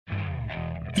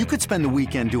You could spend the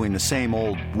weekend doing the same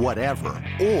old whatever,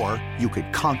 or you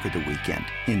could conquer the weekend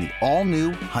in the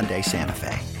all-new Hyundai Santa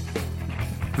Fe.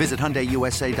 Visit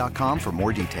HyundaiUSA.com for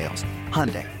more details.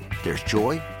 Hyundai, there's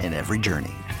joy in every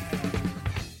journey.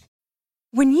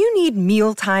 When you need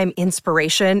mealtime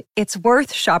inspiration, it's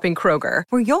worth shopping Kroger,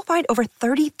 where you'll find over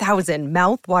 30,000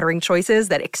 mouth-watering choices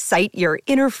that excite your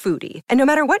inner foodie. And no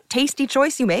matter what tasty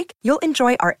choice you make, you'll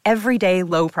enjoy our everyday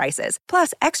low prices,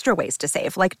 plus extra ways to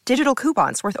save, like digital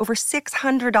coupons worth over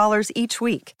 $600 each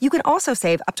week. You can also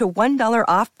save up to $1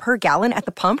 off per gallon at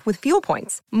the pump with fuel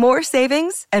points. More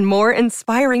savings and more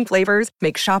inspiring flavors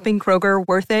make shopping Kroger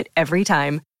worth it every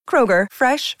time. Kroger,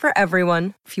 fresh for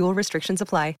everyone. Fuel restrictions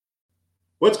apply.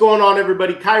 What's going on,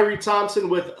 everybody? Kyrie Thompson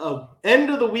with an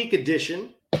end-of-the-week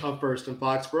edition of First and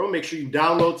Foxborough. Make sure you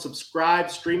download, subscribe,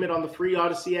 stream it on the free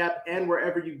Odyssey app, and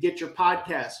wherever you get your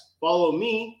podcasts. Follow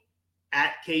me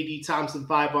at KD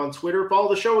Thompson5 on Twitter.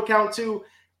 Follow the show account, too,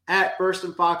 at First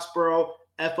and Foxborough,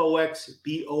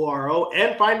 FOXBORO,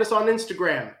 and find us on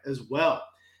Instagram as well.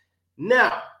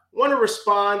 Now, I want to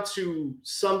respond to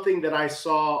something that I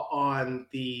saw on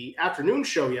the afternoon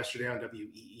show yesterday on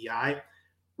WEEI,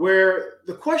 where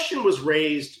the question was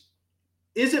raised,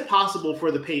 is it possible for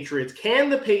the Patriots? Can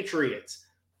the Patriots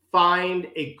find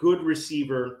a good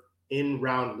receiver in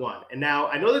round one? And now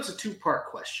I know that's a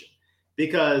two-part question,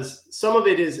 because some of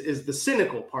it is the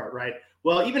cynical part, right?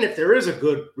 Well, even if there is a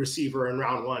good receiver in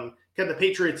round one, can the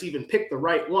Patriots even pick the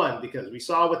right one? Because we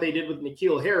saw what they did with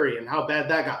N'Keal Harry and how bad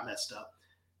that got messed up.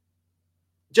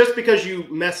 Just because you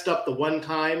messed up the one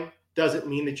time doesn't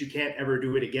mean that you can't ever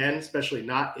do it again, especially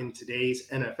not in today's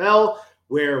NFL,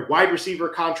 where wide receiver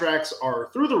contracts are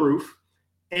through the roof,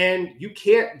 and you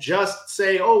can't just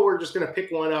say, oh, we're just going to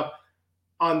pick one up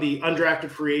on the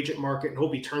undrafted free agent market and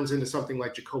hope he turns into something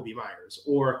like Jacoby Myers.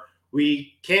 Or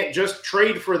we can't just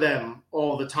trade for them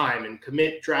all the time and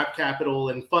commit draft capital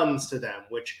and funds to them,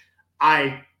 which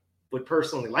I would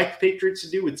personally like the Patriots to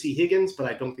do with T. Higgins, but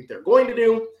I don't think they're going to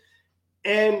do.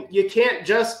 And you can't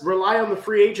just rely on the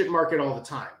free agent market all the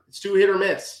time. It's too hit or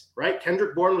miss, right?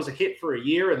 Kendrick Bourne was a hit for a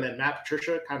year, and then Matt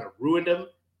Patricia kind of ruined him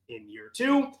in year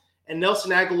two, and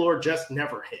Nelson Aguilar just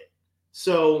never hit.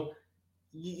 So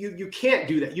you can't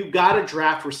do that. You've got to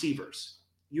draft receivers.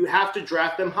 You have to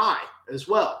draft them high as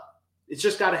well. It's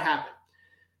just got to happen.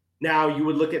 Now, you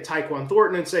would look at Tyquan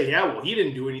Thornton and say, yeah, well, he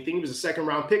didn't do anything. He was a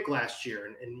second-round pick last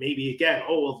year, and maybe, again,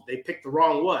 oh, well, they picked the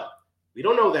wrong one. We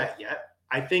don't know that yet.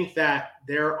 I think that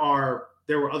there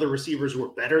were other receivers who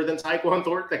were better than Tyquan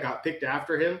Thornton that got picked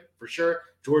after him, for sure.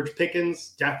 George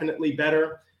Pickens, definitely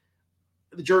better.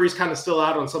 The jury's kind of still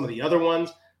out on some of the other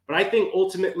ones. But I think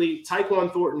ultimately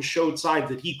Tyquan Thornton showed signs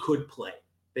that he could play,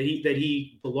 that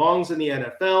he belongs in the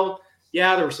NFL.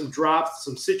 Yeah, there were some drops,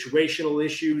 some situational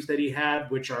issues that he had,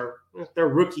 which they're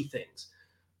rookie things.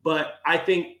 But I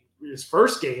think his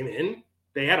first game in,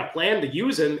 they had a plan to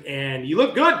use him, and he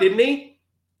looked good, didn't he?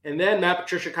 And then Matt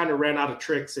Patricia kind of ran out of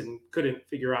tricks and couldn't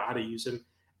figure out how to use him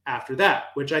after that,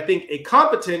 which I think a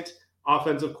competent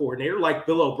offensive coordinator like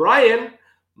Bill O'Brien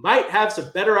might have some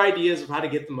better ideas of how to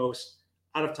get the most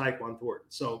out of Tyquan Thornton.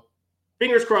 So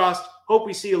fingers crossed, hope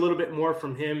we see a little bit more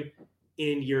from him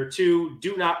in year two.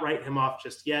 Do not write him off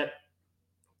just yet.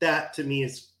 That to me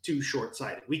is too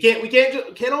short-sighted. We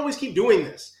can't always keep doing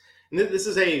this. And this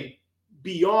is a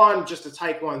beyond just a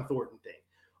Tyquan Thornton thing.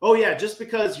 Oh yeah, just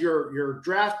because your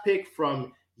draft pick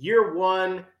from year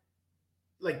one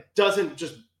doesn't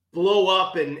just blow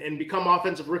up and become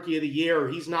offensive rookie of the year, or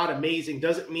he's not amazing,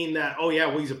 doesn't mean that, oh yeah,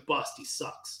 well, he's a bust, he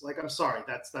sucks. I'm sorry,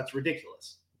 that's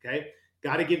ridiculous. Okay?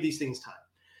 Got to give these things time.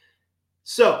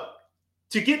 So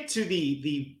to get to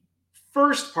the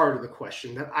first part of the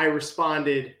question that I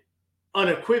responded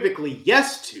unequivocally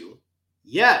yes to,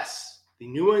 yes, the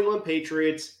New England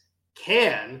Patriots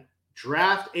can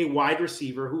draft a wide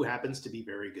receiver who happens to be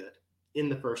very good in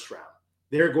the first round.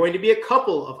 There are going to be a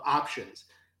couple of options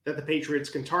that the Patriots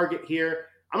can target here.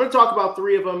 I'm going to talk about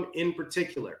three of them in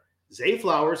particular. Zay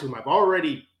Flowers, whom I've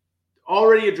already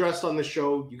addressed on the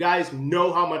show. You guys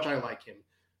know how much I like him.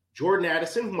 Jordan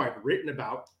Addison, whom I've written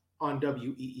about on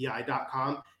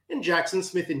WEEI.com, and Jackson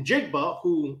Smith-Njigba,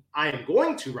 who I am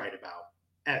going to write about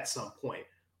at some point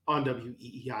on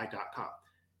WEEI.com.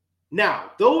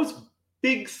 Now, those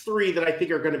big three that I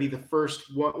think are going to be the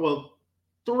first one, well,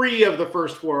 three of the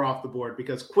first four off the board,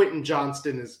 because Quentin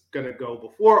Johnston is going to go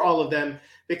before all of them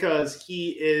because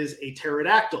he is a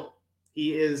pterodactyl.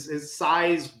 He is his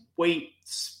size, weight,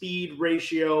 speed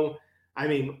ratio. I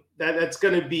mean, that's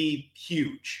going to be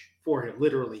huge for him,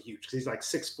 literally huge, because he's like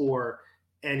 6'4",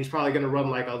 and he's probably going to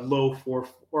run like a low 4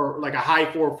 or like a high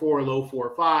 4.4, low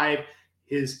 4.5.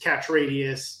 His catch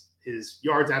radius his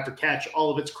yards after catch,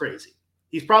 all of it's crazy.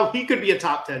 He could be a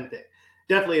top 10 pick,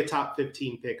 definitely a top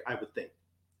 15 pick, I would think.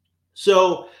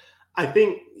 So I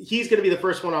think he's going to be the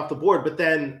first one off the board. But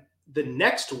then the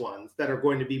next ones that are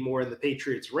going to be more in the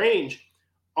Patriots range,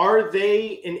 are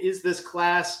they, and is this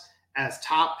class as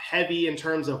top heavy in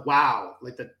terms of, wow,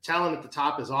 like the talent at the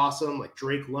top is awesome, like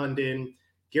Drake London,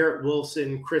 Garrett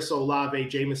Wilson, Chris Olave,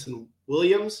 Jameson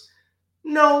Williams?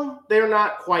 No, they're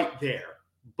not quite there,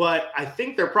 but I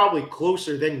think they're probably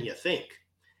closer than you think.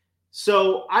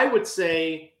 So I would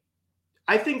say,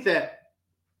 I think that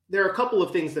there are a couple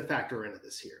of things that factor into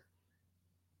this here.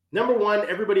 Number one,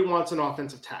 everybody wants an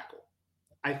offensive tackle.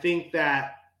 I think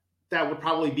that would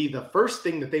probably be the first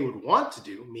thing that they would want to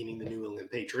do, meaning the New England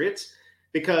Patriots,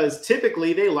 because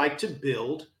typically they like to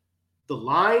build the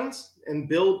lines and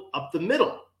build up the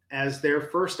middle as their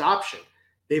first option.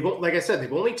 Like I said,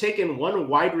 they've only taken one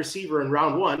wide receiver in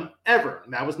round one ever,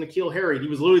 and that was N'Keal Harry. He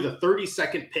was literally the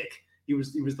 32nd pick. He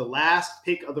was the last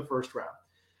pick of the first round.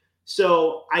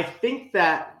 So I think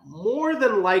that more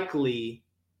than likely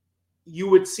you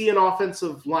would see an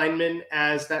offensive lineman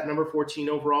as that number 14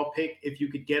 overall pick if you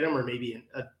could get him, or maybe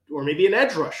an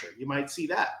edge rusher. You might see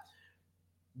that.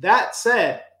 That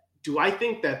said, do I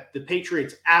think that the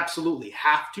Patriots absolutely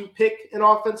have to pick an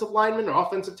offensive lineman or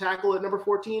offensive tackle at number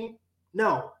 14?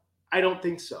 No, I don't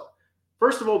think so.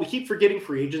 First of all, we keep forgetting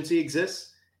free agency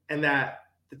exists and that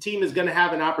the team is going to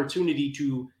have an opportunity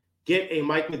to get a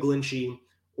Mike McGlinchey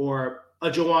or a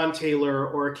Jawan Taylor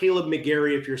or a Caleb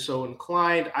McGarry if you're so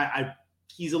inclined.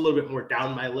 He's a little bit more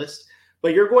down my list,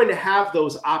 but you're going to have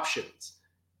those options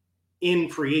in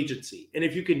free agency. And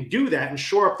if you can do that and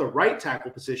shore up the right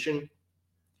tackle position,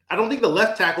 I don't think the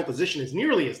left tackle position is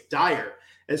nearly as dire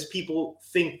as people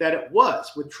think that it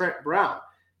was with Trent Brown.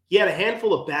 He had a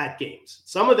handful of bad games.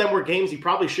 Some of them were games he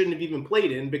probably shouldn't have even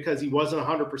played in because he wasn't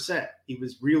 100%. He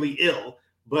was really ill,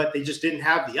 but they just didn't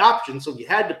have the option, so he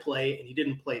had to play, and he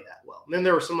didn't play that well. And then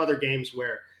there were some other games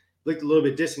where he looked a little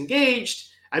bit disengaged.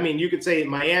 I mean, you could say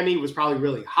Miami was probably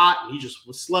really hot, and he just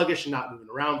was sluggish and not moving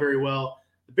around very well.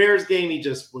 The Bears game, he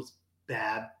just was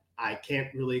bad. I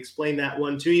can't really explain that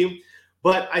one to you.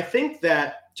 But I think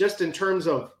that just in terms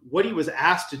of what he was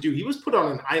asked to do, he was put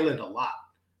on an island a lot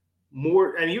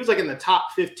more. And he was like in the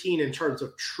top 15 in terms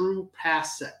of true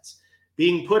pass sets,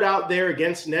 being put out there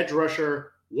against an edge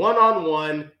rusher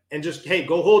one-on-one and just, hey,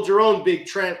 go hold your own, Big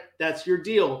Trent. That's your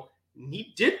deal. And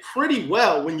he did pretty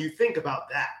well when you think about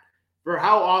that for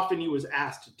how often he was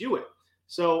asked to do it.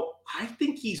 So I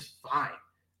think he's fine.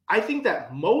 I think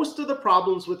that most of the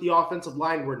problems with the offensive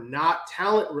line were not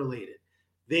talent related.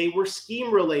 They were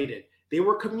scheme related. They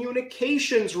were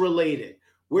communications related,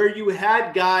 where you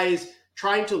had guys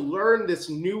trying to learn this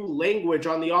new language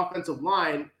on the offensive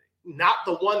line, not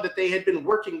the one that they had been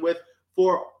working with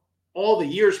for all the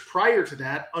years prior to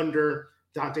that under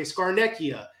Dante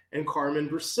Scarnecchia and Carmen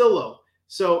Brasillo.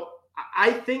 So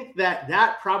I think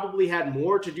that probably had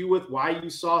more to do with why you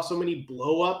saw so many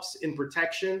blow-ups in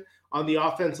protection on the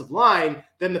offensive line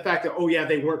than the fact that, oh yeah,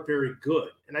 they weren't very good.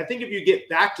 And I think if you get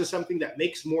back to something that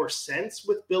makes more sense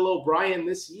with Bill O'Brien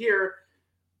this year,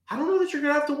 I don't know that you're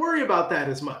going to have to worry about that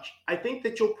as much. I think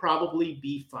that you'll probably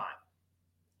be fine.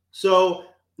 So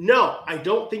no, I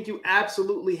don't think you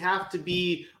absolutely have to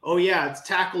be, oh yeah, it's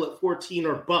tackle at 14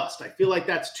 or bust. I feel like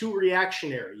that's too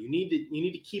reactionary. You need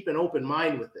to keep an open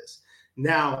mind with this.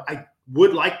 Now, I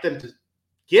would like them to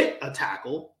get a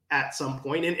tackle at some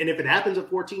point, and if it happens at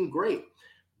 14, great.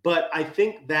 But I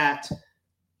think that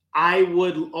I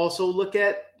would also look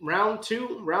at round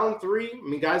 2, round 3. I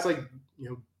mean, guys like,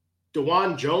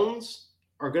 DeJuan Jones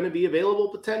are going to be available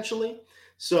potentially.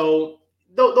 So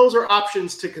those are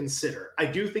options to consider. I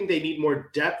do think they need more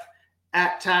depth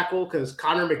at tackle because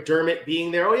Connor McDermott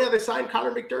being there. Oh, yeah, they signed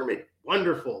Connor McDermott.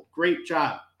 Wonderful. Great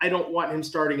job. I don't want him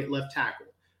starting at left tackle.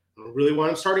 I don't really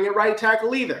want him starting at right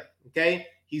tackle either. Okay.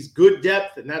 He's good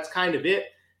depth, and that's kind of it.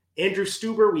 Andrew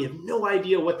Stuber, we have no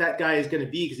idea what that guy is going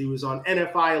to be because he was on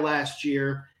NFI last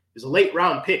year. He was a late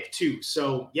round pick too.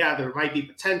 So yeah, there might be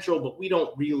potential, but we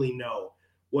don't really know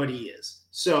what he is.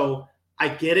 So I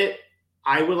get it.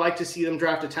 I would like to see them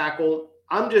draft a tackle.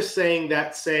 I'm just saying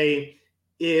that, say,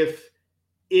 if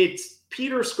it's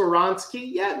Peter Skoronski,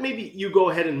 yeah, maybe you go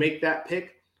ahead and make that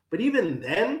pick. But even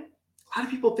then, a lot of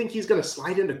people think he's going to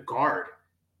slide into guard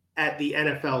at the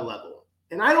NFL level.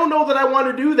 And I don't know that I want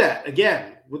to do that,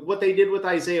 again, with what they did with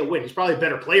Isaiah Wynn. He's probably a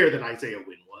better player than Isaiah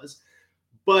Wynn was.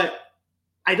 But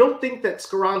I don't think that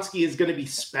Skoronski is going to be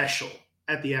special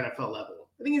at the NFL level.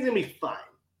 I think he's going to be fine.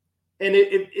 And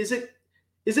is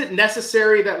it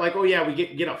necessary that, like, oh, yeah, we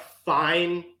get a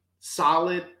fine,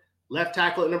 solid left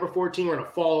tackle at number 14, we're going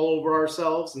to fall over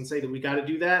ourselves and say that we got to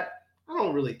do that? I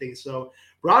don't really think so.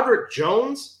 Broderick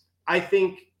Jones, I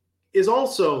think, is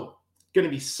also going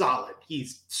to be solid.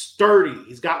 He's sturdy.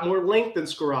 He's got more length than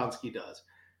Skoronski does.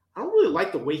 I don't really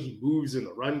like the way he moves in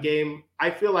the run game. I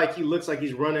feel like he looks like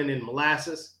he's running in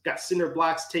molasses, got cinder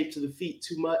blocks taped to the feet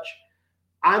too much.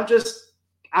 I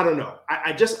don't know.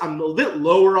 I'm a bit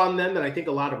lower on them than I think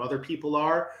a lot of other people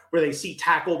are, where they see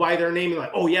tackle by their name and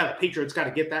like, oh yeah, the Patriots got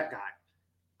to get that guy.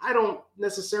 I don't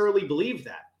necessarily believe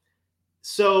that.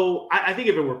 So I think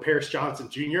if it were Paris Johnson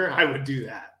Jr., I would do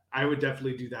that. I would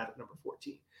definitely do that at number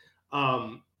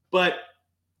 14. But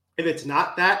if it's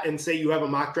not that, and say you have a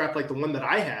mock draft like the one that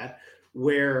I had,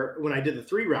 where when I did the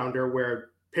 3-rounder, where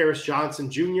Paris Johnson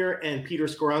Jr. and Peter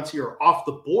Skoronski are off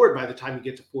the board by the time you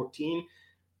get to 14,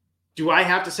 do I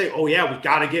have to say, oh yeah, we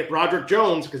got to get Broderick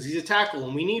Jones because he's a tackle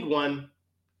and we need one?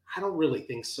 I don't really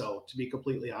think so, to be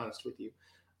completely honest with you.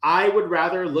 I would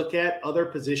rather look at other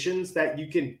positions that you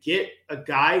can get a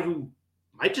guy who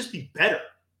might just be better,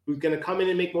 who's going to come in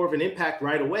and make more of an impact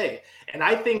right away. And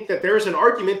I think that there's an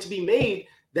argument to be made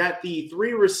that the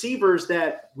 3 receivers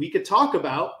that we could talk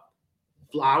about,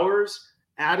 Flowers,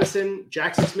 Addison,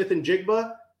 Jackson Smith, and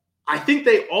Jigba, I think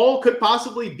they all could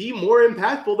possibly be more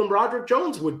impactful than Broderick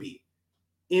Jones would be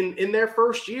in their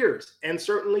first years and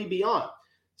certainly beyond.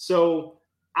 So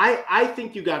I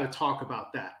think you got to talk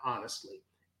about that, honestly.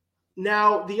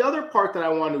 Now, the other part that I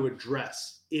want to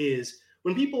address is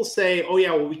when people say, oh,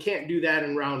 yeah, well, we can't do that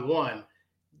in round 1.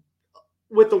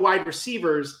 With the wide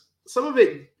receivers, some of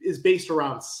it is based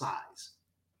around size,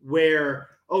 where,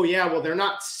 oh, yeah, well, they're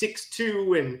not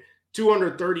 6'2" and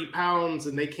 230 pounds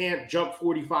and they can't jump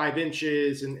 45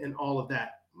 inches and all of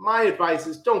that. My advice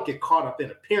is don't get caught up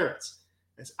in appearance,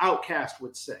 as Outcast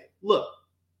would say. Look,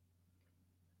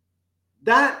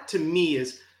 that to me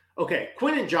is, okay,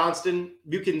 Quentin Johnston,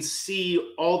 you can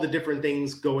see all the different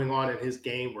things going on in his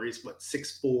game where he's,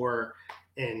 6'4"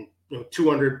 and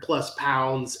 200 plus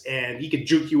pounds, and he can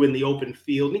juke you in the open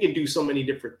field. And he can do so many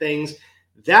different things.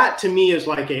 That to me is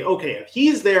like okay, if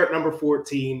he's there at number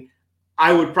 14,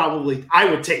 I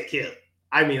would take him.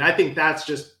 I mean, I think that's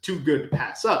just too good to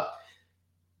pass up.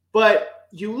 But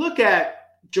you look at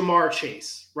Jamar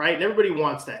Chase, right? And everybody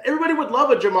wants that. Everybody would love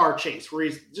a Jamar Chase where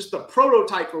he's just a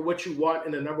prototype for what you want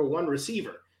in a number 1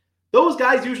 receiver. Those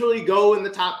guys usually go in the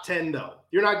top 10, though.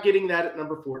 You're not getting that at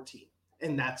number 14,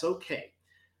 and that's okay.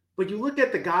 But you look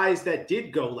at the guys that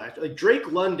did go last, like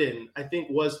Drake London, I think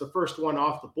was the first one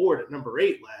off the board at number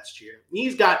 8 last year.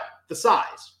 He's got the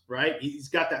size, right? He's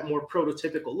got that more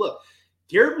prototypical look.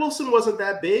 Garrett Wilson wasn't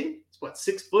that big. He's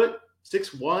 6 foot,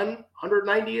 6'1",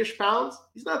 190-ish pounds.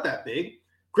 He's not that big.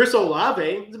 Chris Olave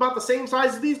is about the same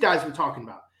size as these guys we're talking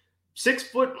about. 6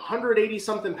 foot,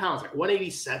 180-something pounds, like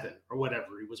 187 or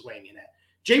whatever he was weighing in at.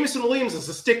 Jameson Williams is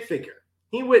a stick figure.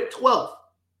 He went 12th,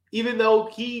 even though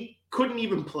he couldn't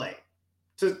even play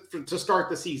to start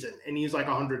the season, and he's like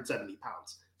 170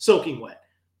 pounds, soaking wet.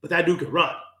 But that dude could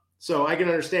run. So I can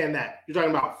understand that. You're talking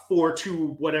about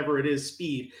 4.2, whatever it is,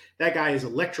 speed. That guy is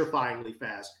electrifyingly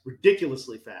fast,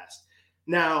 ridiculously fast.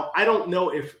 Now, I don't know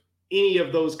if any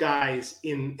of those guys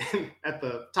at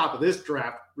the top of this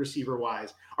draft,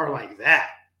 receiver-wise, are like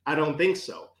that. I don't think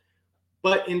so.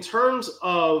 But in terms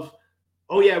of,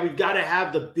 oh, yeah, we've got to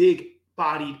have the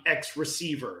big-bodied X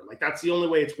receiver. Like, that's the only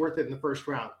way it's worth it in the first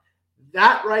round.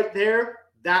 That right there,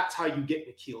 that's how you get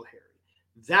N'Keal Harry.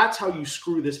 That's how you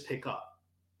screw this pick up,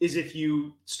 is if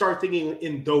you start thinking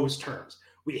in those terms.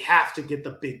 We have to get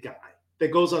the big guy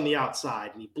that goes on the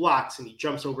outside, and he blocks, and he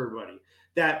jumps over everybody.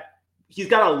 That he's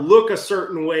got to look a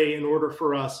certain way in order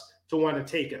for us to want to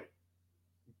take him.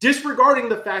 Disregarding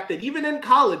the fact that even in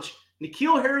college,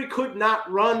 N'Keal Harry could not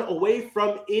run away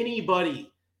from anybody.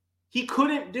 He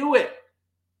couldn't do it.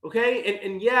 Okay?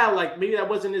 And yeah, like maybe that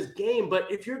wasn't his game,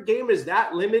 but if your game is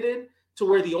that limited to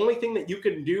where the only thing that you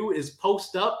can do is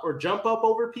post up or jump up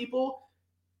over people,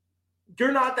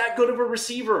 you're not that good of a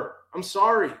receiver. I'm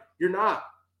sorry. You're not.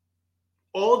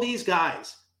 All these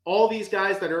guys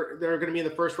that are going to be in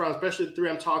the first round, especially the 3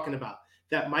 I'm talking about,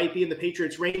 that might be in the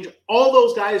Patriots range, all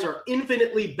those guys are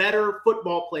infinitely better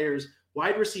football players,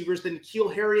 wide receivers, than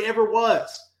N'Keal Harry ever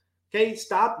was. Okay,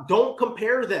 stop. Don't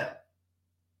compare them.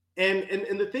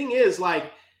 And the thing is,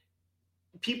 like,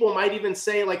 people might even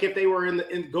say, like, if they were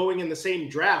going in the same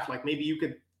draft, like maybe you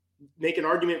could make an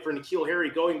argument for N'Keal Harry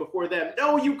going before them.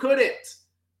 No, you couldn't.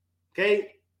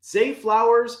 Okay, Zay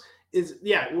Flowers is,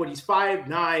 he's 5'9",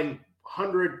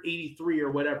 183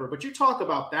 or whatever. But you talk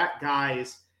about that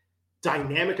guy's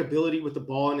dynamic ability with the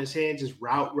ball in his hands, his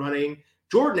route running.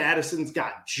 Jordan Addison's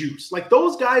got juice. Like,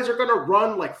 those guys are going to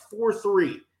run like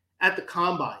 4.3 at the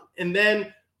combine. And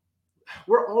then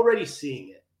we're already seeing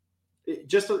it.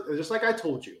 Just like I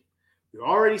told you, we're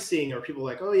already seeing it. Or people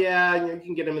are like, oh yeah, you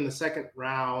can get him in the second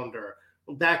round or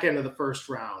back end of the first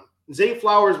round. Zay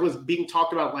Flowers was being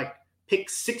talked about like pick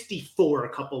 64 a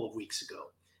couple of weeks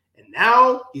ago. And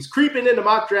now he's creeping into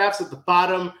mock drafts at the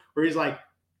bottom where he's like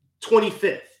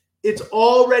 25th. It's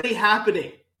already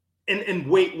happening. And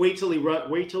wait till he runs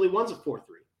a 4.3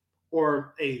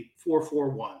 or a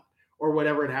 4.41 or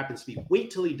whatever it happens to be.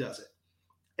 Wait till he does it.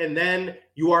 And then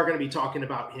you are going to be talking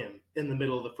about him in the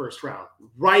middle of the first round,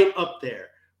 right up there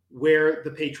where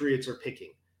the Patriots are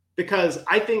picking. Because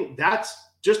I think that's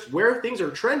just where things are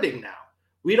trending now.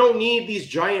 We don't need these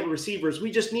giant receivers.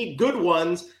 We just need good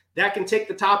ones that can take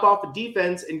the top off of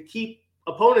defense and keep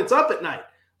opponents up at night.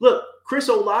 Look, Chris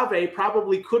Olave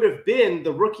probably could have been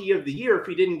the rookie of the year if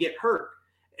he didn't get hurt.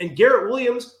 And Garrett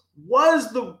Williams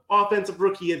was the offensive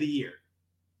rookie of the year.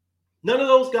 None of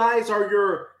those guys are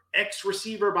your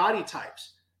ex-receiver body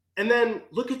types. And then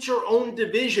look at your own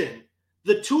division.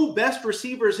 The two best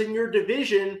receivers in your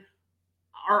division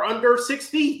are under 6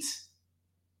 feet.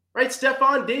 Right?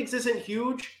 Stephon Diggs isn't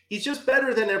huge. He's just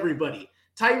better than everybody.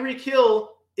 Tyreek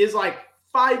Hill is like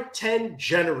 5'10"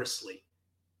 generously.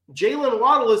 Jalen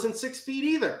Waddle isn't 6 feet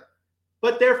either.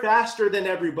 But they're faster than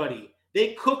everybody.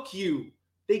 They cook you.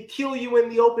 They kill you in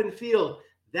the open field.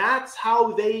 That's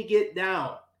how they get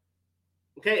down.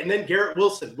 Okay, and then Garrett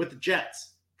Wilson with the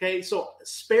Jets. Okay, so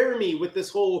spare me with this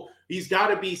whole, he's got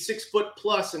to be 6 foot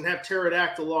plus and have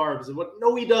pterodactyl arms. And what?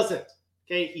 No, he doesn't.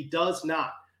 Okay, he does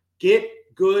not. Get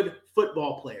good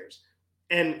football players.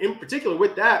 And in particular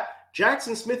with that,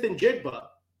 Jackson Smith-Njigba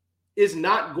is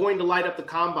not going to light up the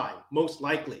combine, most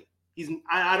likely.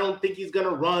 I don't think he's going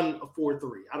to run a 4.3.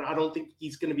 I don't think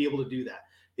he's going to be able to do that.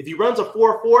 If he runs a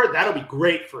 4.4, that'll be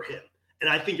great for him. And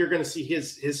I think you're going to see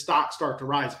his stock start to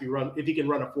rise if he can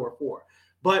run a 4.4.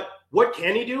 But what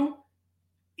can he do?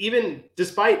 Even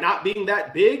despite not being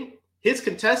that big, his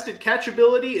contested catch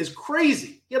ability is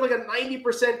crazy. He had like a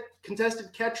 90%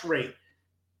 contested catch rate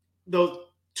those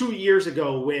 2 years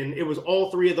ago when it was all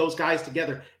three of those guys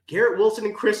together. Garrett Wilson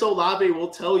and Chris Olave will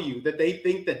tell you that they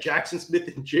think that Jackson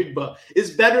Smith-Njigba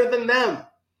is better than them.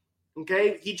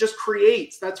 Okay? He just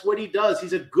creates. That's what he does.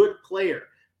 He's a good player.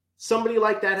 Somebody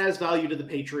like that has value to the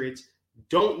Patriots.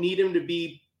 Don't need him to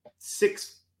be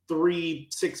 6'3",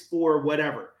 6'4",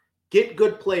 whatever. Get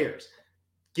good players.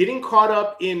 Getting caught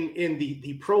up in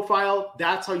the profile,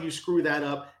 that's how you screw that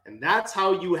up. And that's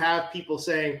how you have people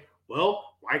saying, well,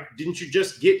 why didn't you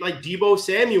just get like Deebo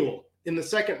Samuel in the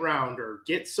second round or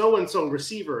get so-and-so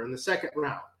receiver in the second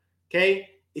round? Okay?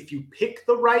 If you pick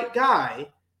the right guy,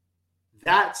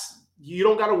 you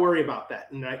don't got to worry about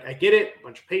that. And I get it. A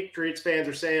bunch of Patriots fans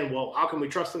are saying, well, how can we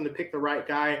trust them to pick the right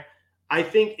guy? I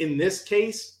think in this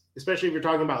case, especially if you're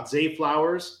talking about Zay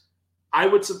Flowers, I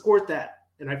would support that.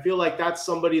 And I feel like that's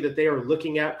somebody that they are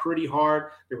looking at pretty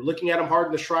hard. They're looking at him hard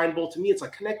in the Shrine Bowl. To me, it's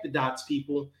like connect the dots,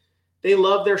 people. They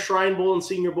love their Shrine Bowl and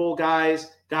Senior Bowl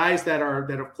guys that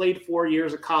have played 4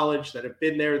 years of college, that have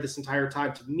been there this entire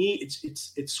time. To me,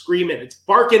 it's screaming, it's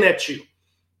barking at you.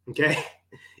 Okay?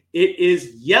 It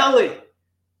is yelling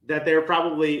that they're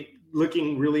probably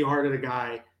looking really hard at a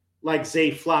guy like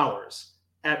Zay Flowers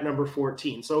at number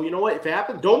 14. So you know what? If it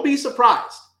happens, don't be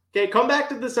surprised. Okay, come back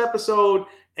to this episode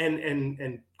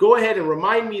and go ahead and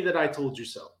remind me that I told you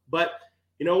so. But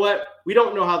you know what? We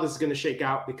don't know how this is going to shake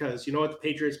out because you know what? The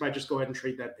Patriots might just go ahead and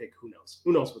trade that pick. Who knows?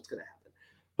 Who knows what's going to happen?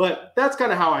 But that's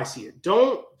kind of how I see it.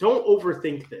 Don't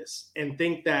overthink this and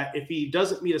think that if he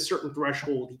doesn't meet a certain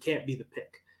threshold, he can't be the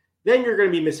pick. Then you're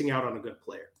going to be missing out on a good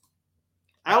player.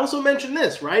 I also mentioned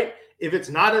this, right? If it's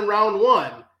not in round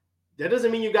 1, that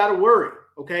doesn't mean you got to worry,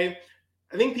 okay?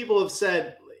 I think people have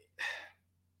said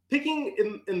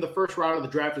picking in the first round of the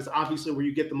draft is obviously where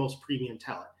you get the most premium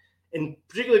talent. And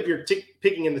particularly if you're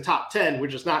picking in the top 10,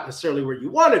 which is not necessarily where you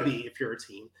want to be if you're a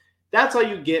team, that's how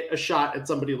you get a shot at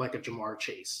somebody like a Jamar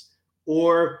Chase.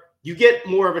 Or you get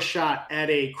more of a shot at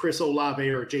a Chris Olave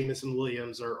or a Jamison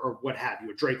Williams or what have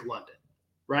you, a Drake London,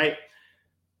 right?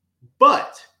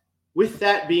 But with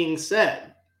that being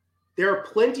said, there are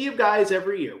plenty of guys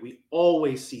every year, we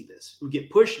always see this, who get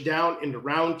pushed down into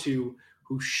round 2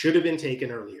 who should have been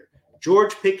taken earlier.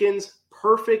 George Pickens,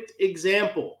 perfect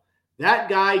example. That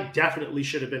guy definitely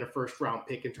should have been a first-round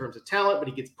pick in terms of talent, but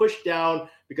he gets pushed down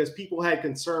because people had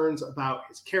concerns about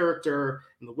his character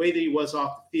and the way that he was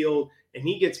off the field, and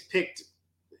he gets picked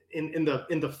in the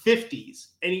 50s,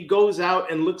 and he goes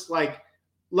out and looks like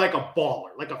a baller,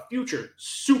 like a future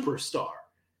superstar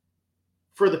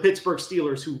for the Pittsburgh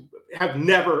Steelers, who have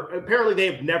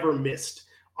never missed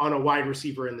on a wide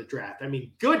receiver in the draft. I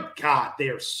mean, good God, they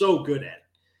are so good at it.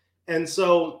 And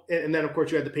so, and then of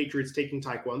course you had the Patriots taking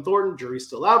Tyquan Thornton. Jury's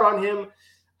still out on him.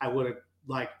 I would have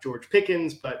liked George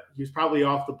Pickens, but he was probably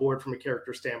off the board from a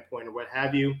character standpoint or what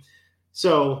have you.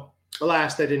 So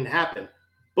alas, that didn't happen.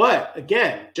 But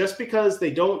again, just because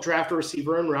they don't draft a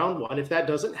receiver in round 1, if that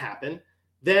doesn't happen,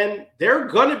 then there are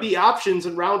going to be options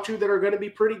in round 2 that are going to be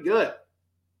pretty good.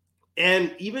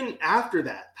 And even after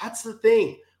that, that's the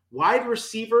thing. Wide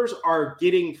receivers are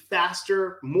getting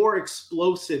faster, more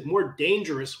explosive, more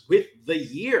dangerous with the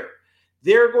year.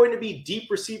 There are going to be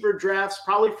deep receiver drafts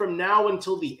probably from now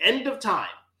until the end of time,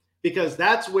 because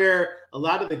that's where a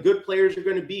lot of the good players are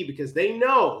going to be, because they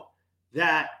know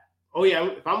that, oh yeah,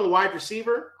 if I'm a wide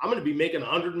receiver, I'm going to be making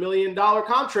 $100 million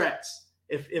contracts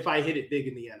if I hit it big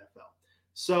in the NFL.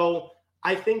 So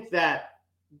I think that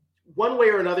one way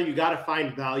or another, you got to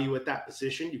find value at that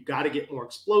position. You've got to get more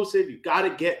explosive. You've got to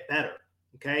get better.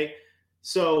 Okay.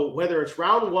 So whether it's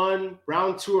round 1,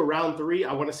 round 2, or round 3,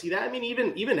 I want to see that. I mean,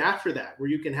 even after that, where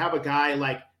you can have a guy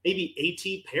like maybe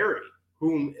A.T. Perry,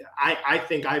 whom I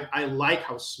think I like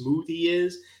how smooth he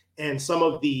is. And some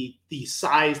of the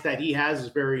size that he has is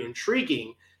very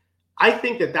intriguing. I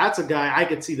think that that's a guy I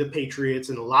could see the Patriots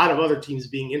and a lot of other teams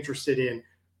being interested in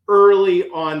early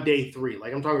on day 3.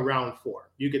 Like I'm talking round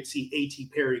 4. You could see A.T.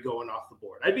 Perry going off the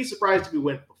board. I'd be surprised if we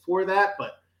went before that,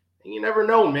 but you never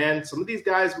know, man. Some of these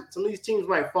guys, some of these teams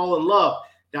might fall in love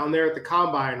down there at the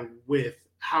combine with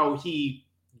how he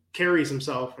carries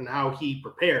himself and how he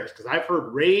prepares. Because I've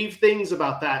heard rave things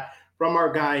about that from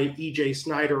our guy, EJ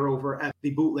Snyder, over at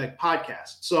the Bootleg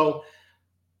Podcast. So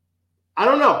I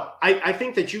don't know. I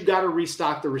think that you got to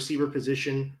restock the receiver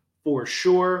position for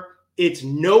sure. It's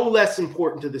no less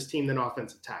important to this team than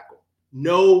offensive tackle.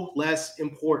 No less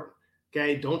important.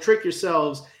 Okay. Don't trick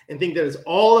yourselves and think that it's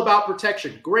all about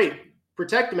protection. Great.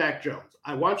 Protect Mac Jones.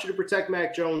 I want you to protect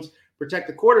Mac Jones, protect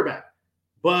the quarterback.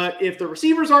 But if the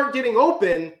receivers aren't getting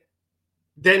open,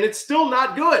 then it's still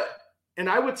not good. And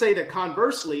I would say that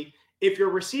conversely, if your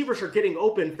receivers are getting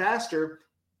open faster,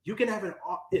 you can have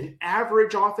an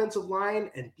average offensive line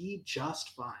and be just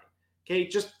fine. Okay.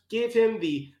 Just give him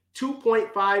the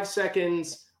 2.5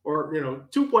 seconds or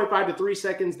 2.5 to 3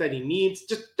 seconds that he needs.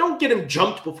 Just don't get him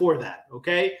jumped before that,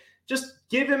 okay? Just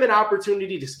give him an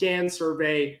opportunity to scan,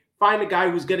 survey, find a guy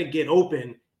who's going to get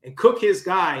open and cook his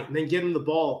guy and then get him the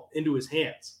ball into his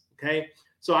hands, okay?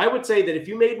 So I would say that if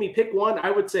you made me pick one, I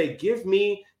would say give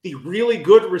me the really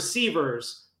good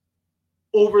receivers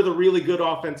over the really good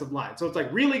offensive line. So it's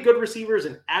like really good receivers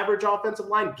and average offensive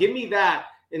line. Give me that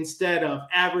instead of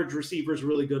average receivers,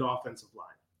 really good offensive line.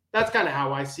 That's kind of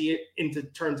how I see it in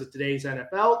terms of today's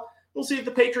NFL. We'll see if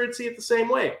the Patriots see it the same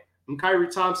way. I'm Kyrie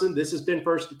Thompson. This has been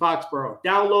First in Foxborough.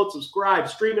 Download, subscribe,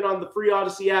 stream it on the free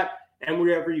Odyssey app, and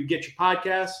wherever you get your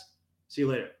podcasts. See you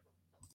later.